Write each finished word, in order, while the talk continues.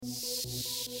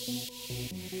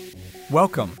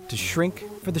Welcome to Shrink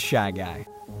for the Shy Guy.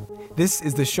 This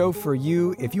is the show for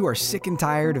you if you are sick and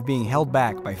tired of being held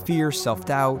back by fear,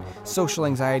 self-doubt, social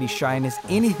anxiety, shyness,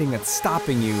 anything that's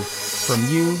stopping you from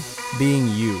you being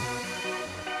you.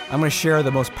 I'm going to share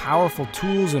the most powerful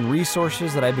tools and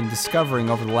resources that I've been discovering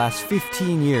over the last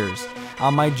 15 years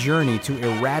on my journey to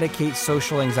eradicate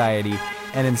social anxiety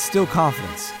and instill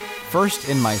confidence, first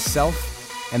in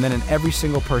myself and then in every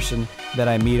single person that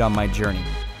I meet on my journey.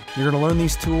 You're going to learn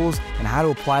these tools and how to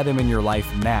apply them in your life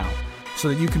now so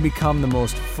that you can become the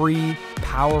most free,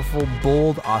 powerful,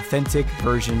 bold, authentic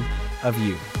version of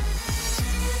you.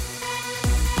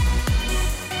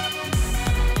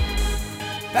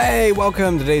 Hey,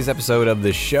 welcome to today's episode of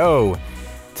the show.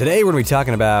 Today we're going to be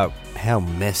talking about how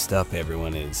messed up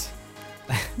everyone is.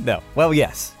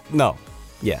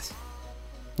 Yes.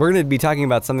 We're going to be talking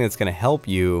about something that's going to help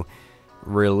you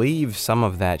relieve some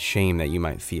of that shame that you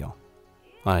might feel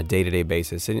on a day-to-day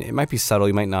basis. And it might be subtle.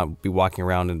 You might not be walking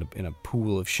around in a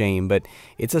pool of shame, but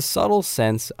it's a subtle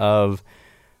sense of,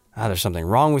 there's something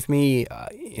wrong with me.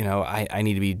 I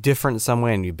need to be different in some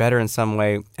way and be better in some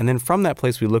way. And then from that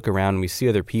place, we look around and we see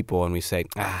other people and we say,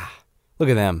 look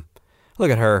at them. Look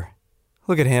at her.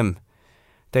 Look at him.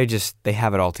 They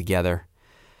have it all together.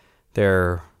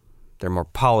 They're more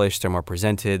polished. They're more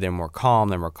presented. They're more calm.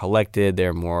 They're more collected.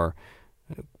 They're more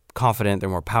confident, they're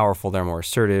more powerful, they're more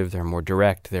assertive, they're more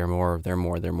direct, they're more.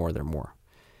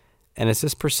 And it's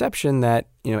this perception that,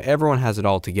 everyone has it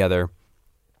all together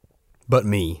but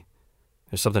me.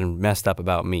 There's something messed up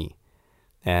about me.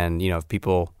 And, if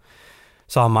people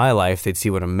saw my life, they'd see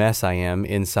what a mess I am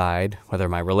inside, whether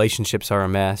my relationships are a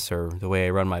mess or the way I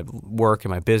run my work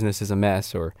and my business is a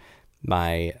mess or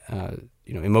my,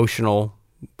 emotional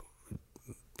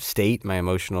state,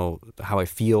 how I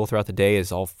feel throughout the day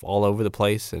is all over the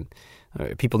place. And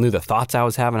people knew the thoughts I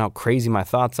was having, how crazy my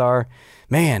thoughts are.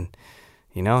 Man,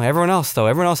 everyone else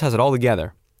has it all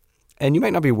together. And you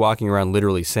might not be walking around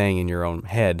literally saying in your own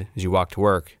head as you walk to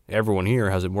work, everyone here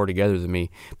has it more together than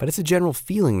me, but it's a general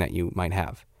feeling that you might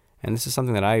have. And this is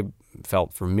something that I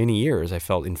felt for many years. I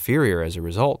felt inferior as a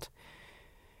result.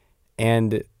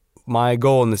 And my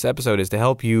goal in this episode is to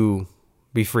help you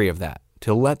be free of that,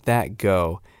 to let that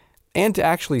go, and to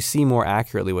actually see more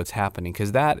accurately what's happening,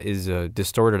 because that is a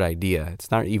distorted idea.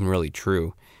 It's not even really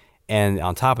true. And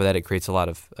on top of that, it creates a lot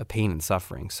of pain and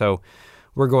suffering. So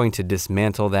we're going to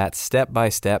dismantle that step by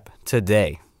step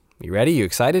today. You ready? You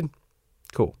excited?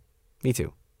 Cool. Me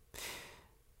too.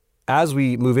 As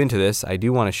we move into this, I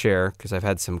do want to share, because I've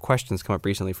had some questions come up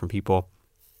recently from people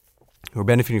who are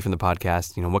benefiting from the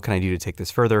podcast, what can I do to take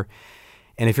this further?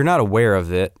 And if you're not aware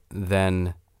of it,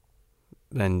 then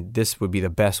this would be the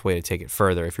best way to take it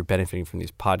further if you're benefiting from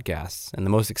these podcasts, and the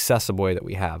most accessible way that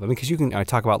we have. Because I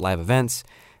talk about live events.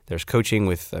 There's coaching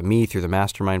with me through the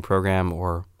Mastermind program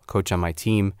or a coach on my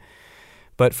team.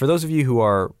 But for those of you who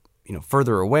are,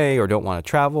 further away or don't want to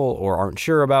travel or aren't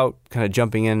sure about kind of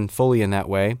jumping in fully in that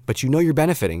way, but you're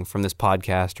benefiting from this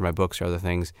podcast or my books or other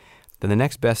things, then the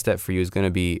next best step for you is going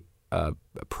to be a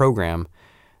program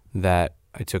that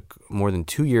I took more than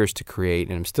 2 years to create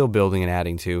and I'm still building and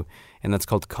adding to, and that's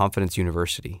called Confidence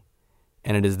University.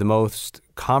 And it is the most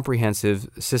comprehensive,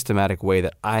 systematic way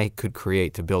that I could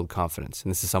create to build confidence. And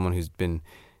this is someone who's been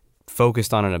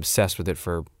focused on and obsessed with it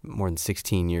for more than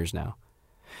 16 years now.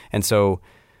 And so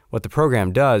what the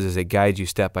program does is it guides you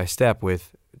step by step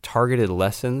with targeted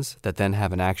lessons that then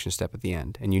have an action step at the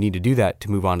end. And you need to do that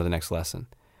to move on to the next lesson.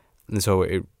 And so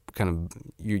it kind of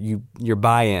your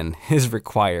buy-in is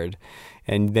required,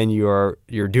 and then you're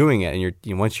doing it.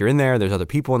 And once you're in there, there's other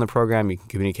people in the program you can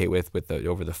communicate with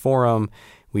over the forum.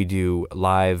 We do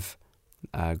live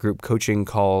group coaching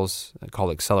calls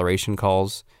called acceleration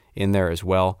calls in there as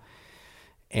well,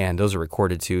 and those are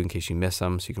recorded too in case you miss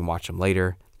them, so you can watch them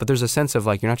later. But there's a sense of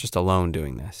you're not just alone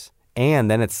doing this, and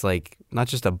then it's not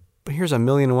just here's a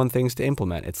million and one things to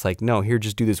implement. It's no, here,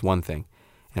 just do this one thing.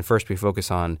 And first we focus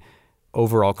on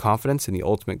overall confidence and the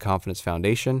ultimate confidence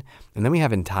foundation. And then we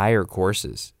have entire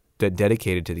courses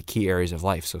dedicated to the key areas of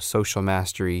life. So social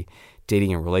mastery,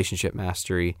 dating and relationship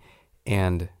mastery,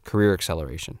 and career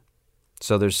acceleration.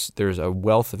 So there's a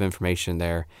wealth of information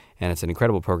there, and it's an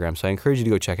incredible program. So I encourage you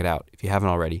to go check it out if you haven't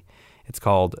already. It's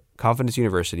called Confidence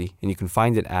University, and you can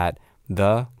find it at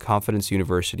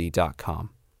theconfidenceuniversity.com.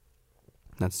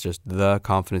 That's just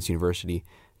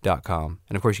theconfidenceuniversity.com.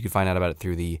 And of course, you can find out about it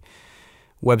through the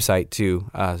website too,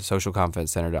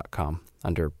 socialconfidencecenter.com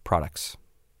under products.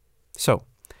 So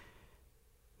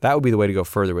that would be the way to go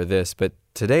further with this. But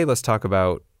today, let's talk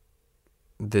about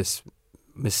this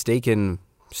mistaken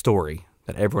story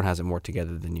that everyone has it more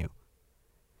together than you.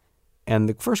 And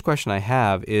the first question I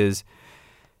have is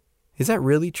Is that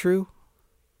really true?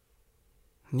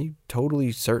 Are you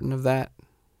totally certain of that?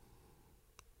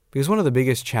 Because one of the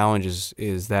biggest challenges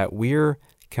is that we're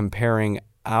comparing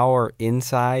our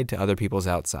inside to other people's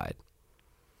outside.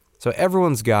 So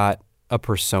everyone's got a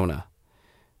persona.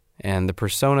 And the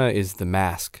persona is the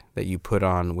mask that you put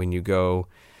on when you go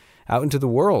out into the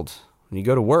world, when you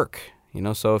go to work.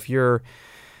 So if you're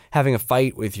having a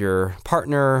fight with your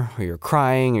partner, or you're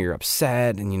crying, or you're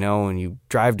upset, and and you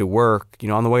drive to work,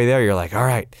 on the way there, you're like, all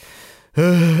right,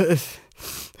 just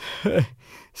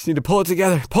need to pull it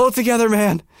together,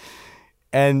 man.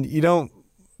 And you don't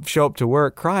show up to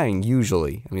work crying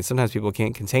usually. I mean, sometimes people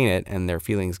can't contain it and their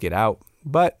feelings get out,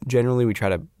 but generally we try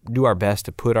to do our best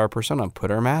to put our persona,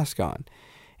 put our mask on.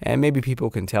 And maybe people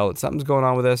can tell that something's going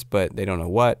on with us, but they don't know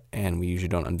what, and we usually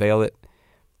don't unveil it.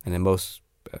 And in most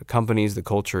companies, the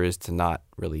culture is to not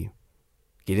really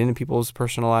get into people's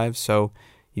personal lives, so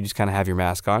you just kind of have your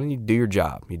mask on and you do your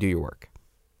job, you do your work.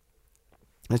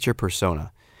 That's your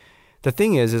persona. The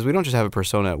thing is we don't just have a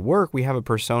persona at work, we have a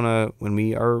persona when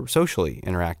we are socially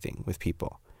interacting with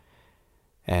people.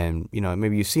 And,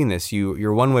 maybe you've seen this.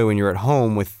 You're one way when you're at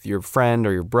home with your friend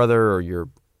or your brother or your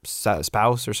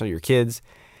spouse or some of your kids.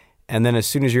 And then as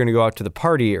soon as you're going to go out to the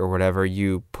party or whatever,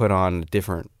 you put on a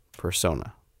different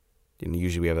persona.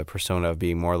 Usually we have a persona of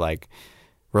being more like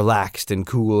relaxed and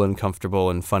cool and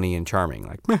comfortable and funny and charming.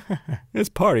 Like, this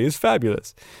party is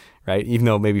fabulous, right? Even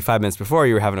though maybe 5 minutes before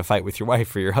you were having a fight with your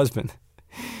wife or your husband.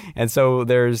 And so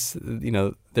there's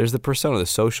the persona, the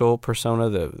social persona,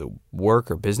 the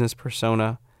work or business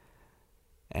persona.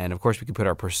 And of course we can put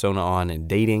our persona on in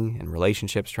dating and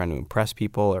relationships, trying to impress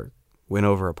people or win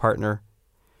over a partner.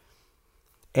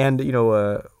 And,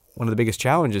 one of the biggest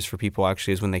challenges for people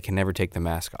actually is when they can never take the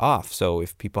mask off. So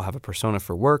if people have a persona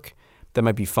for work, that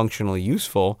might be functionally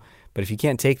useful, but if you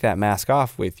can't take that mask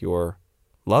off with your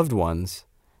loved ones,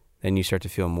 then you start to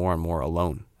feel more and more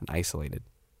alone and isolated.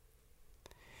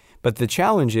 But the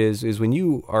challenge is when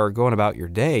you are going about your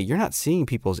day, you're not seeing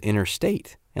people's inner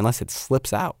state unless it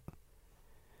slips out.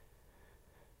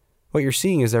 What you're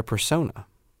seeing is their persona.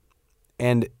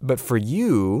 But for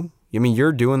you,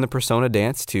 you're doing the persona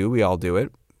dance too. We all do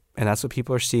it. And that's what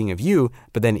people are seeing of you.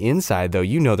 But then inside, though,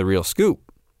 the real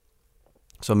scoop.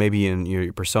 So maybe in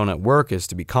your persona at work is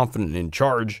to be confident and in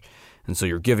charge. And so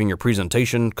you're giving your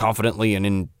presentation confidently and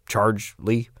in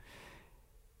chargely.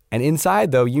 And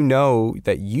inside, though,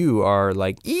 that you are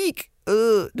like, eek,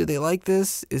 do they like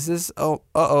this? Is this,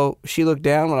 she looked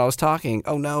down when I was talking.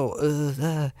 Oh, no,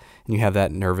 And you have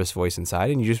that nervous voice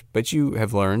inside, but you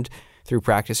have learned through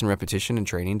practice and repetition and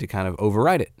training to kind of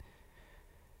override it.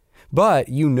 But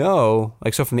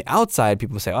so from the outside,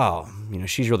 people say,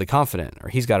 she's really confident or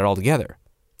he's got it all together.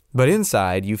 But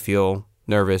inside, you feel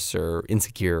nervous or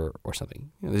insecure or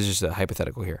something. This is just a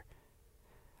hypothetical here.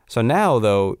 So now,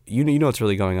 though, you know what's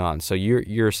really going on. So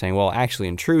you're saying, well, actually,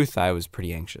 in truth, I was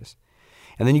pretty anxious.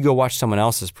 And then you go watch someone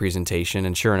else's presentation,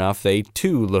 and sure enough, they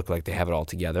too look like they have it all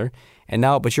together.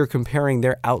 But you're comparing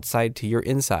their outside to your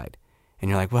inside. And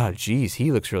you're like, wow, geez,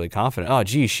 he looks really confident. Oh,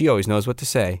 geez, she always knows what to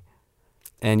say.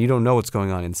 And you don't know what's going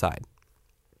on inside.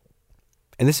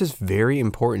 And this is very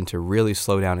important to really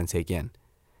slow down and take in.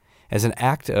 As an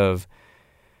act of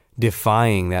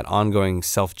defying that ongoing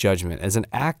self-judgment, as an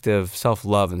act of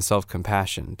self-love and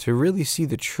self-compassion, to really see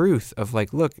the truth of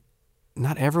look,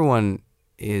 not everyone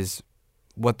is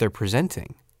what they're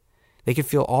presenting. They can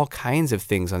feel all kinds of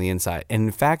things on the inside. And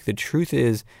in fact, the truth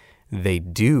is they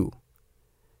do.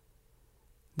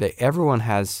 That everyone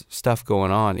has stuff going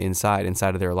on inside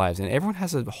of their lives. And everyone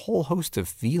has a whole host of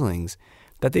feelings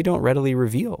that they don't readily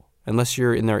reveal unless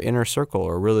you're in their inner circle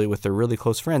or really with their really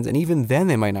close friends. And even then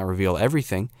they might not reveal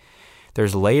everything.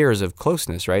 There's layers of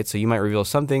closeness, right? So you might reveal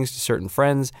some things to certain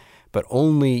friends, but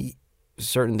only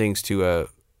certain things to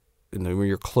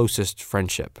your closest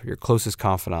friendship, your closest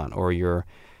confidant, or your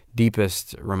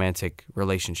deepest romantic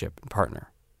relationship and partner.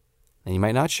 And you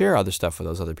might not share other stuff with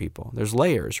those other people. There's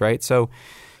layers, right? So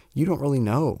you don't really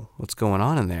know what's going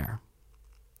on in there.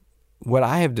 What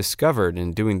I have discovered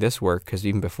in doing this work, because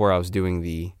even before I was doing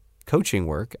the coaching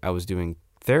work, I was doing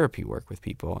therapy work with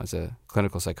people as a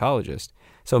clinical psychologist.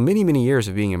 So many, many years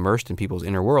of being immersed in people's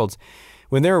inner worlds,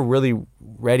 when they're really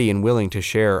ready and willing to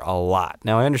share a lot.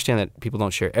 Now, I understand that people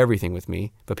don't share everything with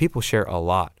me, but people share a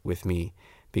lot with me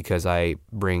because I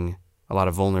bring a lot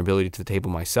of vulnerability to the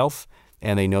table myself,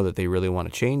 and they know that they really want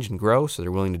to change and grow, so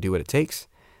they're willing to do what it takes.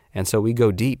 And so we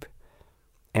go deep.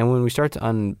 And when we start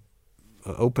to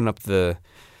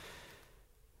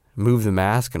move the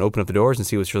mask and open up the doors and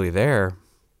see what's really there,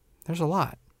 there's a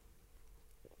lot.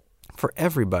 For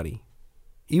everybody.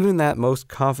 even that most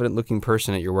confident looking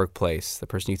person at your workplace, the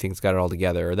person you think's got it all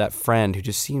together, or that friend who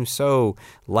just seems so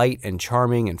light and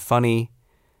charming and funny,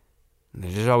 and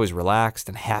they're just always relaxed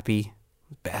and happy,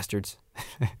 bastards.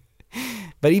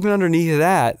 But even underneath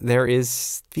that, there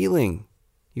is feeling.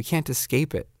 You can't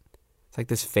escape it. It's like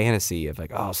this fantasy of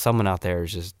like, oh, someone out there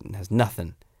has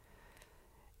nothing.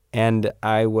 And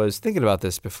I was thinking about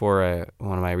this before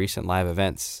one of my recent live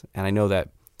events, and I know that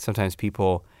sometimes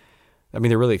people,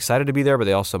 they're really excited to be there, but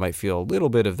they also might feel a little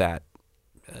bit of that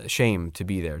shame to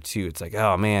be there too. It's like,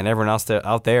 oh man, everyone else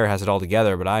out there has it all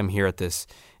together, but I'm here at this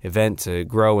event to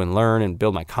grow and learn and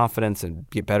build my confidence and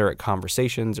get better at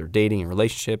conversations or dating and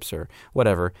relationships or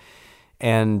whatever.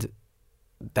 And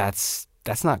that's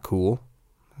not cool.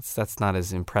 That's not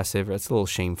as impressive. It's a little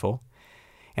shameful.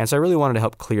 And so I really wanted to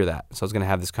help clear that. So I was going to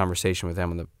have this conversation with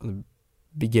them on the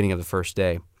beginning of the first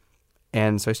day.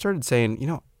 And so I started saying,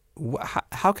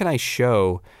 how can I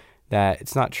show that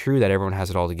it's not true that everyone has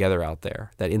it all together out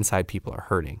there, that inside people are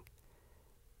hurting?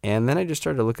 And then I just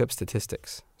started to look up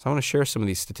statistics. So I want to share some of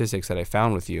these statistics that I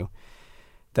found with you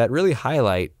that really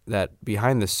highlight that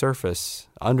behind the surface,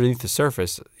 underneath the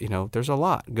surface, there's a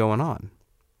lot going on.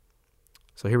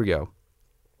 So here we go.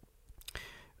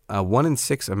 1 in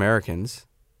 6 Americans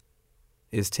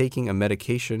is taking a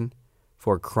medication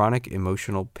for chronic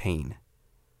emotional pain,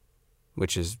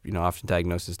 which is, often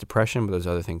diagnosed as depression, but there's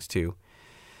other things too.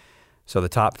 So the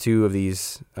top 2 of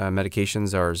these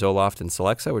medications are Zoloft and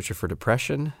Celexa, which are for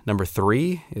depression. Number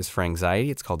 3 is for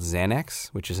anxiety. It's called Xanax,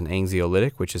 which is an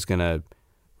anxiolytic, which is going to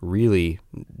really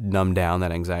numb down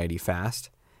that anxiety fast.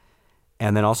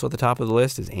 And then also at the top of the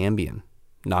list is Ambien,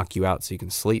 knock you out so you can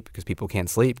sleep, because people can't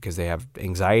sleep because they have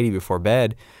anxiety before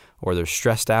bed, or they're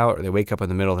stressed out, or they wake up in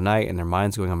the middle of the night and their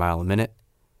mind's going a mile a minute.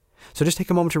 So just take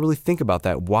a moment to really think about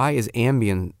that. Why is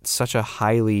Ambien such a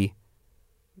highly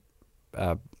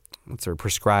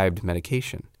prescribed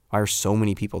medication? Why are so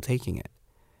many people taking it?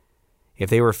 If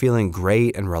they were feeling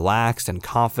great and relaxed and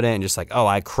confident and just like, oh,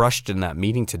 I crushed in that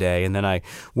meeting today, and then I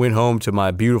went home to my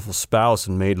beautiful spouse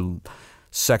and made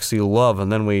sexy love,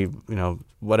 and then we,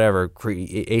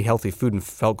 ate healthy food and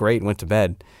felt great and went to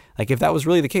bed. Like, if that was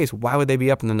really the case, why would they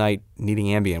be up in the night needing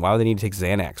Ambien? Why would they need to take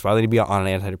Xanax? Why would they be on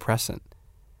an antidepressant?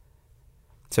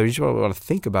 So you just want to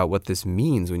think about what this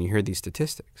means when you hear these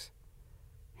statistics.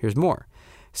 Here's more.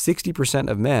 60%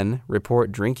 of men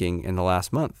report drinking in the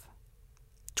last month.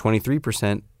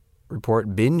 23%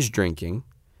 report binge drinking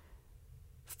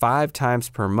 5 times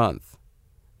per month.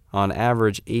 On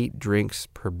average, 8 drinks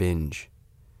per binge.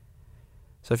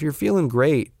 So if you're feeling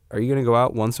great, are you going to go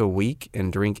out once a week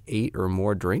and drink 8 or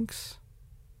more drinks?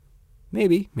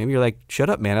 Maybe. Maybe you're like, shut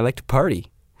up, man, I like to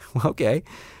party. Well, okay.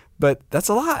 But that's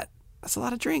a lot. That's a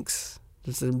lot of drinks.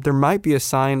 There might be a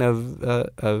sign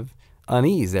of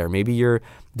unease there. Maybe you're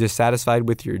dissatisfied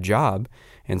with your job,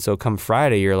 and so come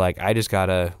Friday, you're like, I just got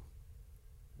to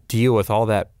deal with all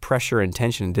that pressure and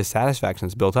tension and dissatisfaction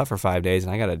that's built up for 5 days,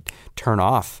 and I got to turn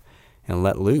off and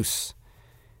let loose.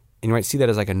 And you might see that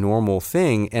as like a normal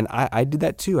thing, and I did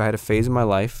that too. I had a phase in my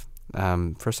life.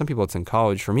 For some people, it's in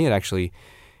college. For me, it actually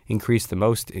increased the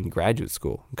most in graduate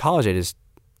school. In college, I just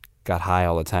got high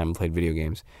all the time and played video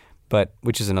games,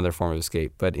 which is another form of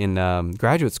escape. But in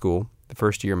graduate school, the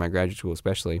first year of my graduate school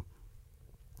especially,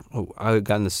 I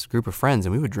got in this group of friends,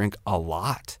 and we would drink a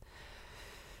lot.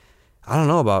 I don't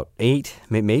know, about 8,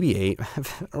 maybe 8. I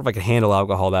don't know if I could handle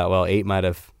alcohol that well. 8 might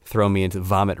have thrown me into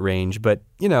vomit range, but,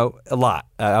 a lot.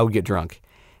 I would get drunk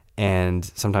and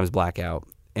sometimes black out.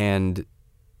 And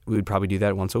we would probably do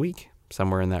that once a week,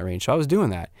 somewhere in that range. So I was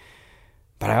doing that.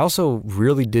 But I also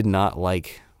really did not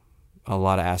like a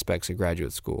lot of aspects of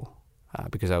graduate school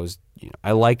because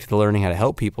I liked the learning how to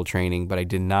help people training, but I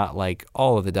did not like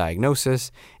all of the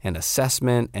diagnosis and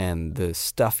assessment and the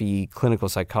stuffy clinical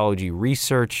psychology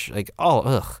research,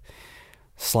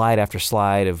 slide after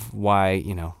slide of why,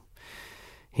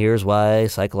 here's why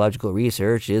psychological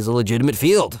research is a legitimate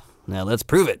field. Now let's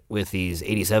prove it with these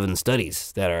 87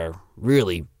 studies that are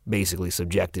really basically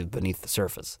subjective beneath the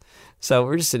surface. So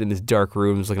we're just sitting in these dark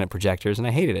rooms looking at projectors, and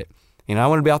I hated it. I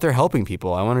wanted to be out there helping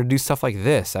people. I wanted to do stuff like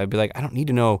this. I'd be like, I don't need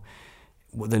to know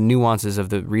the nuances of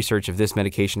the research of this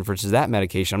medication versus that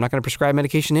medication. I'm not going to prescribe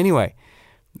medication anyway.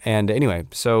 And anyway,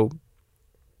 so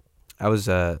I was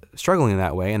struggling in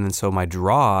that way. And then so my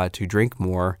draw to drink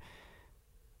more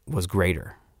was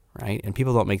greater, right? And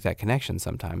people don't make that connection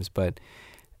sometimes. But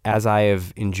as I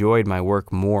have enjoyed my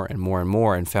work more and more and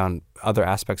more and found other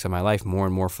aspects of my life more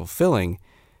and more fulfilling,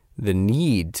 the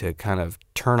need to kind of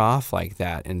turn off like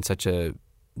that in such a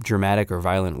dramatic or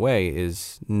violent way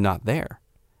is not there.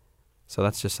 So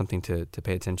that's just something to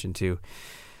pay attention to.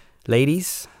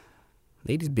 Ladies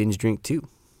binge drink too.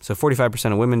 So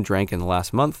 45% of women drank in the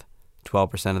last month,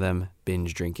 12% of them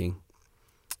binge drinking.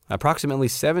 Approximately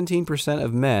 17%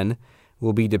 of men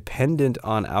will be dependent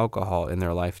on alcohol in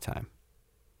their lifetime.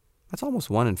 That's almost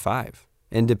 1 in 5.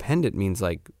 And dependent means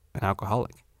like an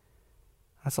alcoholic.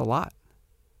 That's a lot.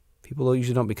 People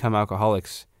usually don't become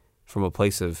alcoholics from a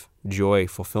place of joy,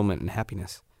 fulfillment, and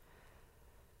happiness.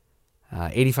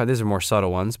 85, these are more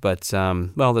subtle ones, but,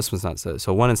 this one's not so.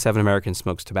 So 1 in 7 Americans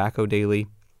smokes tobacco daily.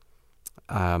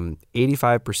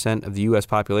 85% of the U.S.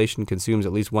 population consumes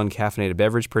at least one caffeinated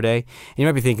beverage per day. And you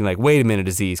might be thinking like, wait a minute,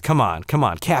 Aziz, come on,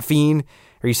 caffeine?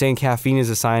 Are you saying caffeine is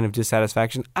a sign of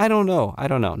dissatisfaction? I don't know.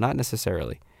 Not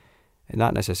necessarily,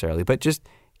 but just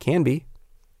can be,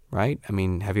 right? I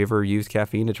mean, have you ever used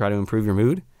caffeine to try to improve your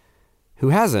mood? Who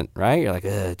hasn't, right? You're like,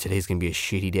 today's going to be a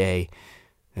shitty day.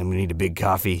 I'm going to need a big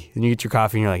coffee. And you get your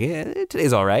coffee and you're like, yeah,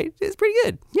 today's all right. It's pretty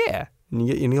good. Yeah. And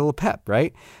you need a little pep,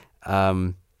 right?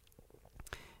 54%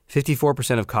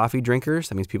 of coffee drinkers,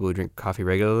 that means people who drink coffee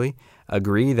regularly,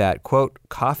 agree that, quote,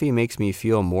 coffee makes me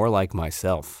feel more like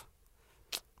myself.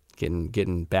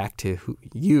 Getting back to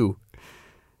you.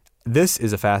 This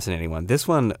is a fascinating one. This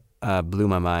one blew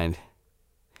my mind.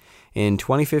 In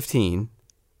 2015,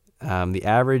 the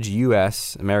average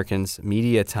U.S. American's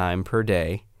media time per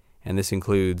day, and this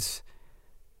includes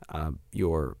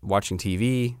your watching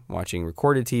TV, watching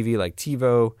recorded TV like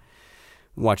TiVo,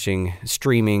 watching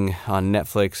streaming on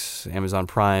Netflix, Amazon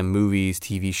Prime, movies,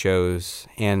 TV shows,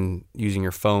 and using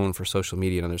your phone for social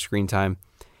media and other screen time,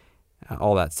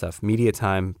 all that stuff. Media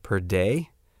time per day,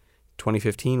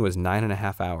 2015 was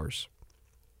 9.5 hours.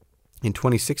 In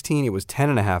 2016, it was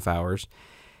 10.5 hours.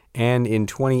 And in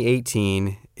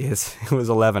 2018, it was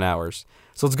 11 hours.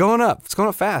 So it's going up. It's going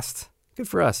up fast. Good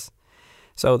for us.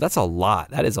 So that's a lot.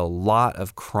 That is a lot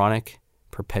of chronic,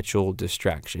 perpetual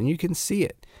distraction. You can see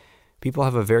it. People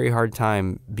have a very hard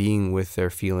time being with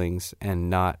their feelings and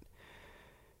not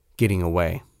getting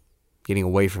away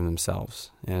from themselves.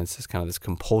 And it's just kind of this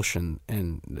compulsion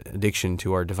and addiction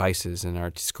to our devices and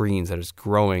our screens that is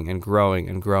growing and growing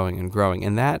and growing and growing.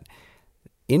 And that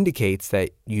indicates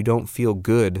that you don't feel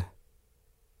good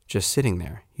just sitting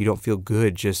there. You don't feel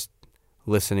good just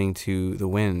listening to the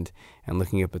wind and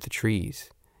looking up at the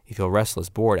trees. You feel restless,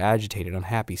 bored, agitated,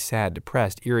 unhappy, sad,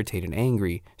 depressed, irritated,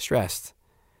 angry, stressed.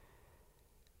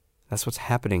 That's what's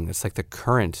happening. That's like the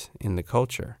current in the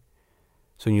culture.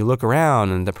 So when you look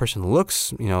around and the person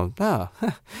looks, I'm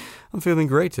feeling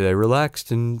great today,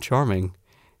 relaxed and charming.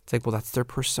 It's like, well, that's their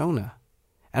persona.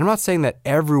 And I'm not saying that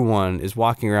everyone is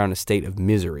walking around in a state of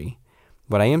misery.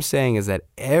 What I am saying is that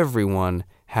everyone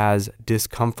has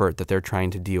discomfort that they're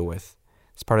trying to deal with.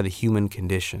 It's part of the human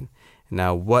condition.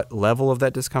 Now, what level of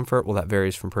that discomfort? Well, that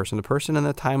varies from person to person and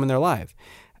the time in their life.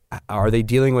 Are they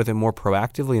dealing with it more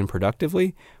proactively and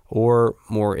productively or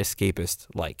more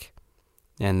escapist-like?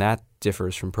 And that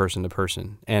differs from person to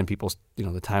person and people's,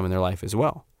 the time in their life as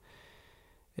well.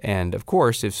 And of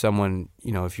course, if someone,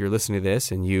 if you're listening to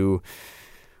this and you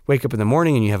wake up in the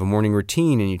morning and you have a morning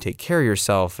routine and you take care of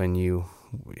yourself and you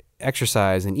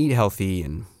exercise and eat healthy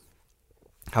and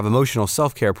have emotional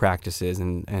self-care practices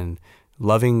and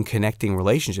loving, connecting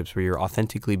relationships where you're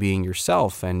authentically being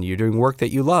yourself and you're doing work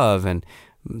that you love and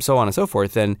so on and so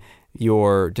forth, then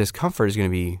your discomfort is going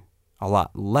to be a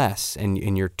lot less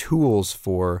and your tools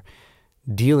for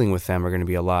dealing with them are going to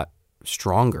be a lot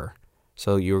stronger.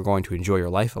 So you're going to enjoy your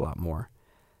life a lot more.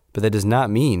 But that does not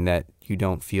mean that you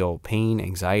don't feel pain,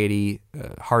 anxiety,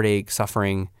 heartache,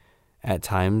 suffering at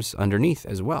times underneath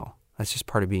as well. That's just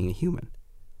part of being a human.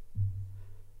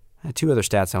 2 other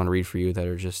stats I want to read for you that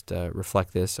are just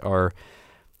reflect this are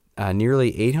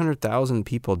nearly 800,000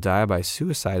 people die by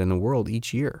suicide in the world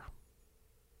each year.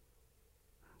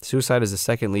 Suicide is the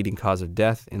second leading cause of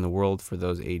death in the world for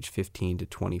those aged 15 to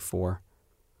 24.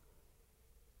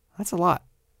 That's a lot.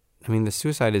 I mean, the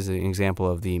suicide is an example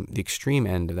of the extreme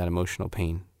end of that emotional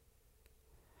pain.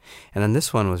 And then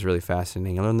this one was really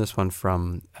fascinating. I learned this one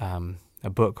from a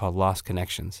book called Lost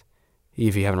Connections.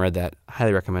 If you haven't read that, I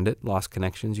highly recommend it. Lost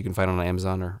Connections. You can find it on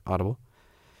Amazon or Audible.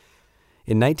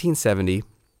 In 1970,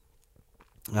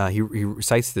 he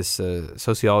cites this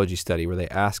sociology study where they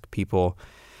ask people,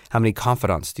 how many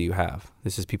confidants do you have?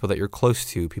 This is people that you're close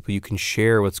to, people you can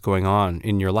share what's going on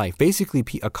in your life. Basically,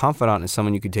 a confidant is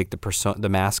someone you could take the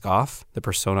mask off, the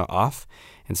persona off,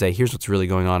 and say, here's what's really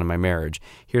going on in my marriage.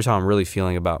 Here's how I'm really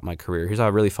feeling about my career. Here's how I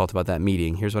really felt about that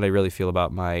meeting. Here's what I really feel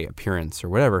about my appearance or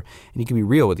whatever. And you can be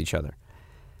real with each other.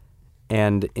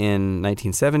 And in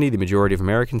 1970, the majority of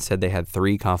Americans said they had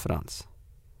 3 confidants.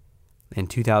 In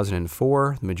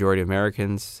 2004, the majority of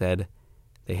Americans said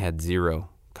they had 0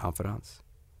 confidants.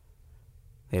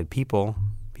 They had people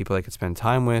people they could spend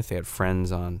time with. They had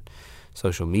friends on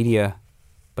social media,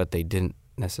 but they didn't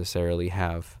necessarily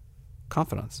have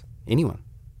confidants, anyone.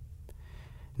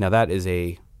 Now that's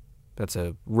a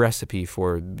recipe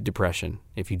for depression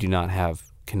if you do not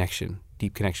have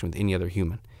deep connection with any other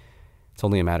human. It's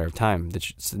only a matter of time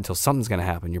until something's going to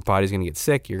happen. Your body's going to get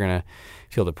sick. You're going to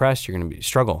feel depressed. You're going to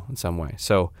struggle in some way.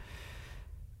 So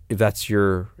if that's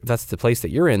the place that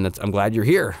you're in, I'm glad you're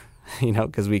here,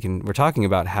 because we're talking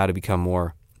about how to become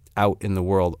more out in the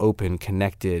world, open,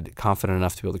 connected, confident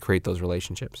enough to be able to create those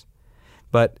relationships.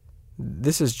 But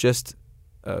this is just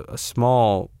a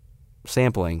small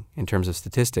sampling in terms of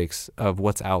statistics of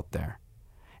what's out there.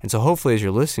 And so hopefully as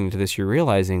you're listening to this, you're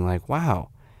realizing like,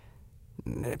 wow,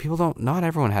 not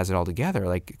everyone has it all together.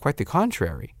 Like quite the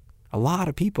contrary. A lot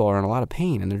of people are in a lot of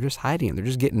pain and they're just hiding it. They're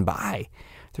just getting by.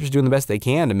 They're just doing the best they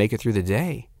can to make it through the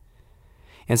day.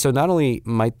 And so not only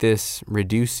might this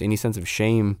reduce any sense of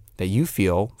shame that you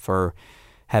feel for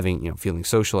having, feeling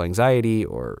social anxiety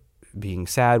or being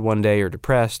sad one day or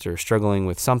depressed or struggling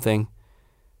with something,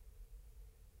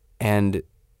 and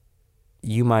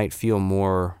you might feel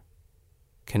more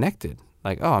connected.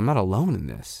 Like, oh, I'm not alone in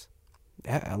this.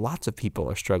 Lots of people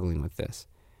are struggling with this.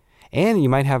 And you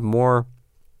might have more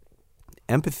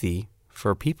empathy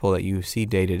for people that you see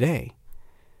day to day.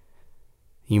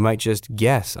 You might just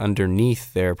guess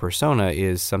underneath their persona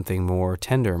is something more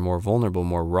tender, more vulnerable,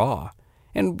 more raw.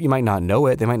 And you might not know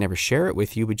it. They might never share it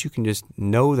with you, but you can just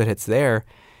know that it's there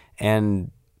and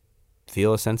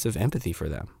feel a sense of empathy for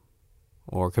them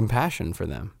or compassion for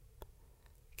them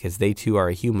because they too are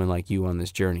a human like you on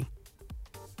this journey.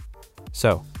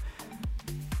 So,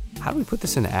 how do we put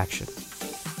this into action?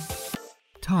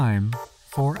 Time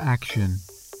for action.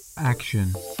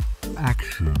 Action.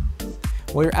 Action.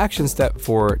 Well, your action step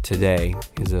for today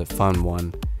is a fun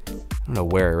one. I don't know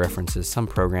where it references, some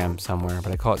program somewhere,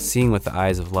 but I call it Seeing with the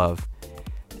Eyes of Love.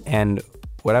 And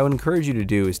what I would encourage you to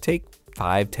do is take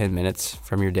 5-10 minutes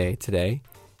from your day today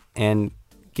and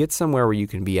get somewhere where you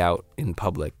can be out in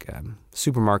public.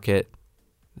 Supermarket,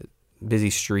 busy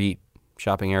street,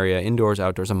 shopping area, indoors,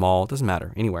 outdoors, a mall, it doesn't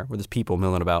matter, anywhere where there's people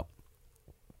milling about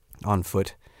on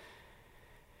foot.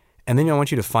 And then I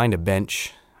want you to find a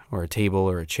bench or a table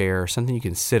or a chair or something you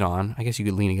can sit on. I guess you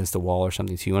could lean against the wall or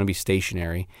something, so you want to be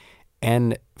stationary.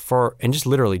 And just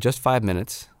literally just 5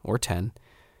 minutes or 10,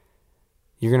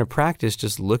 you're going to practice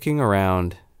just looking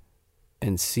around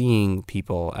and seeing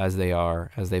people as they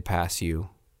are, as they pass you,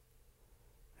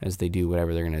 as they do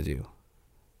whatever they're going to do.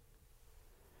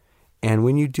 And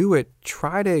when you do it,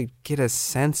 try to get a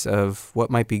sense of what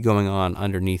might be going on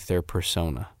underneath their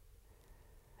persona.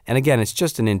 And again, it's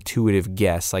just an intuitive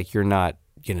guess. Like you're not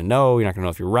going to know. You're not going to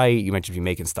know if you're right. You might just be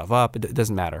making stuff up. It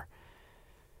doesn't matter.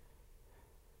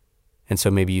 And so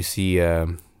maybe you see,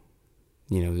 the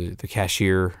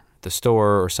cashier at the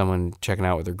store or someone checking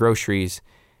out with their groceries,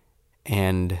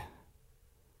 and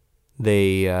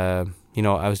they, I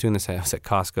was doing this. I was at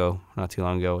Costco not too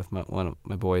long ago with one of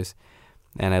my boys,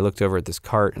 and I looked over at this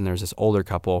cart, and there's this older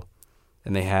couple,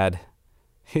 and they had,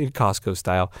 Costco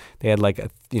style, they had like a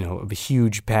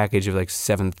huge package of like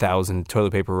 7,000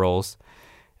 toilet paper rolls.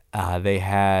 They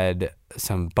had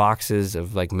some boxes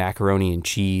of like macaroni and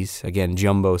cheese, again,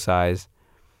 jumbo size.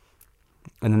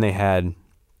 And then they had,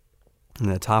 in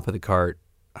the top of the cart,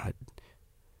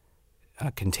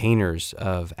 containers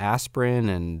of aspirin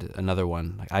and another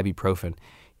one, like ibuprofen.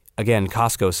 Again,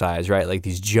 Costco size, right? Like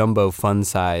these jumbo fun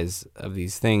size of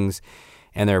these things.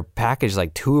 And they're packaged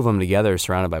like two of them together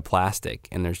surrounded by plastic.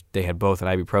 And they had both an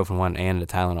ibuprofen one and a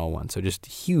Tylenol one. So just a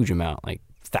huge amount, like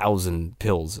 1,000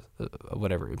 pills,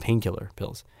 whatever, painkiller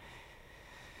pills.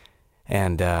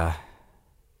 And the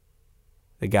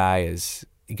guy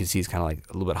you can see he's kind of like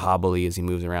a little bit hobbly as he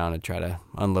moves around to try to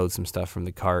unload some stuff from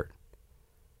the cart.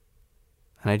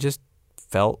 And I just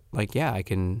felt like, yeah, I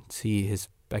can see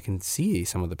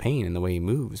some of the pain in the way he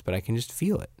moves, but I can just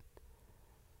feel it.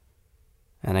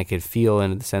 And I could feel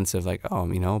in the sense of like,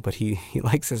 but he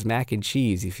likes his mac and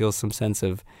cheese. He feels some sense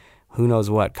of who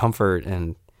knows what, comfort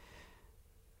and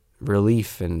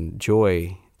relief and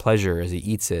joy, pleasure as he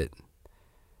eats it.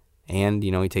 And,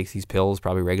 he takes these pills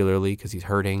probably regularly because he's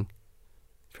hurting.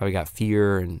 He's probably got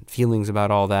fear and feelings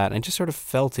about all that. And I just sort of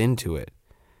felt into it.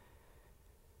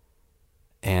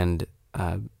 And,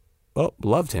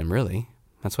 loved him, really.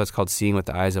 That's why it's called Seeing with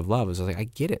the Eyes of Love. I was like, I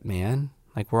get it, man.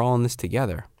 Like, we're all in this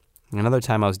together. Another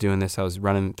time I was doing this, I was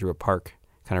running through a park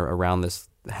kind of around this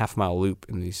half-mile loop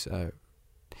in these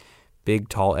big,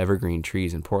 tall evergreen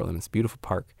trees in Portland. It's a beautiful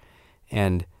park.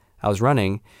 And I was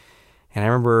running, and I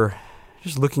remember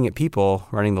just looking at people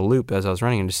running the loop as I was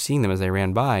running and just seeing them as they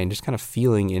ran by and just kind of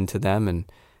feeling into them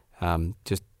and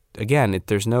just again,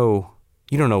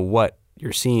 you don't know what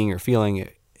you're seeing or feeling.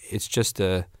 It's just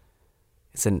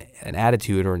it's an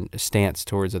attitude or a stance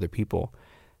towards other people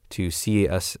to see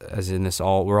us as in this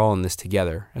we're all in this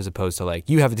together, as opposed to like,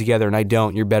 you have it together and I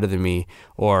don't, you're better than me,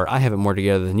 or I have it more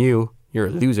together than you, you're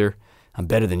a loser, I'm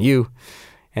better than you.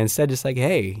 And instead just like,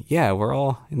 hey, yeah, we're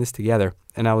all in this together.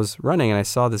 And I was running and I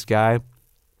saw this guy, it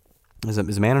was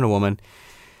a man and a woman,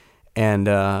 and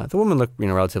the woman looked,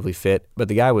 relatively fit, but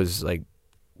the guy was like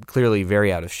clearly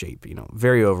very out of shape,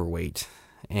 very overweight.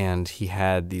 And he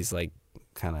had these like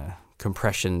kind of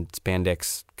compression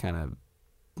spandex kind of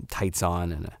tights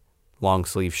on and a long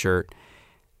sleeve shirt.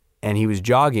 And he was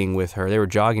jogging with her. They were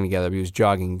jogging together, but he was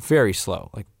jogging very slow,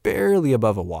 like barely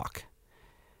above a walk.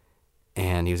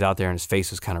 And he was out there and his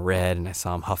face was kind of red, and I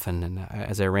saw him huffing. And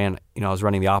as I ran, I was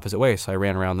running the opposite way, so I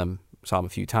ran around them, saw him a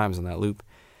few times in that loop.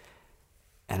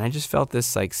 And I just felt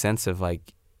this like sense of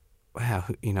like, wow,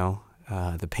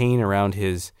 the pain around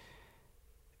his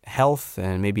health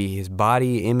and maybe his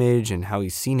body image and how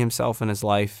he's seen himself in his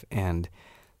life, and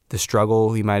the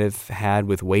struggle he might have had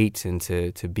with weight and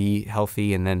to be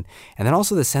healthy. And then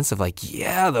also the sense of like,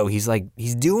 yeah, though, he's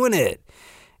doing it.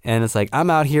 And it's like,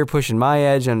 I'm out here pushing my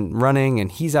edge and running,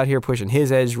 and he's out here pushing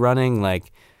his edge running.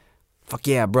 Like, fuck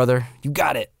yeah, brother, you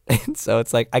got it. And so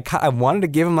it's like, I wanted to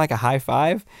give him like a high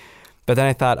five, but then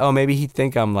I thought, oh, maybe he'd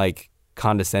think I'm like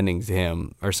condescending to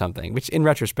him or something, which in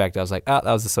retrospect, I was like, oh,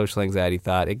 that was a social anxiety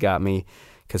thought. It got me,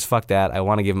 because fuck that. I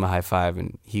want to give him a high five,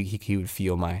 and he would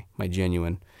feel my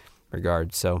genuine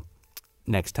regard. So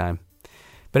next time.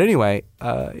 But anyway,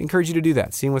 encourage you to do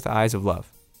that. See him with the eyes of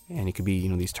love. And it could be,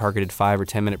 these targeted 5 or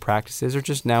 10 minute practices, or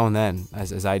just now and then,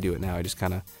 as I do it now. I just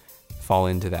kind of fall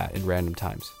into that at random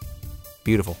times.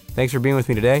 Beautiful. Thanks for being with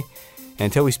me today. And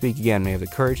until we speak again, may you have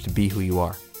the courage to be who you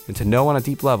are, and to know on a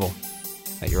deep level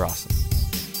that you're awesome.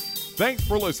 Thanks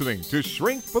for listening to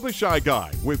Shrink for the Shy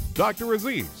Guy with Dr.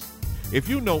 Aziz. If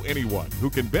you know anyone who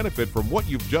can benefit from what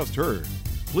you've just heard,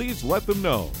 please let them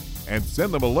know and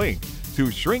send them a link to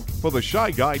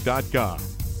shrinkfortheshyguy.com.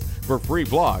 For free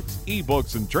blogs,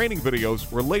 ebooks, and training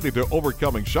videos related to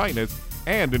overcoming shyness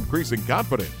and increasing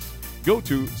confidence, go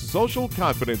to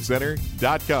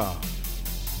socialconfidencecenter.com.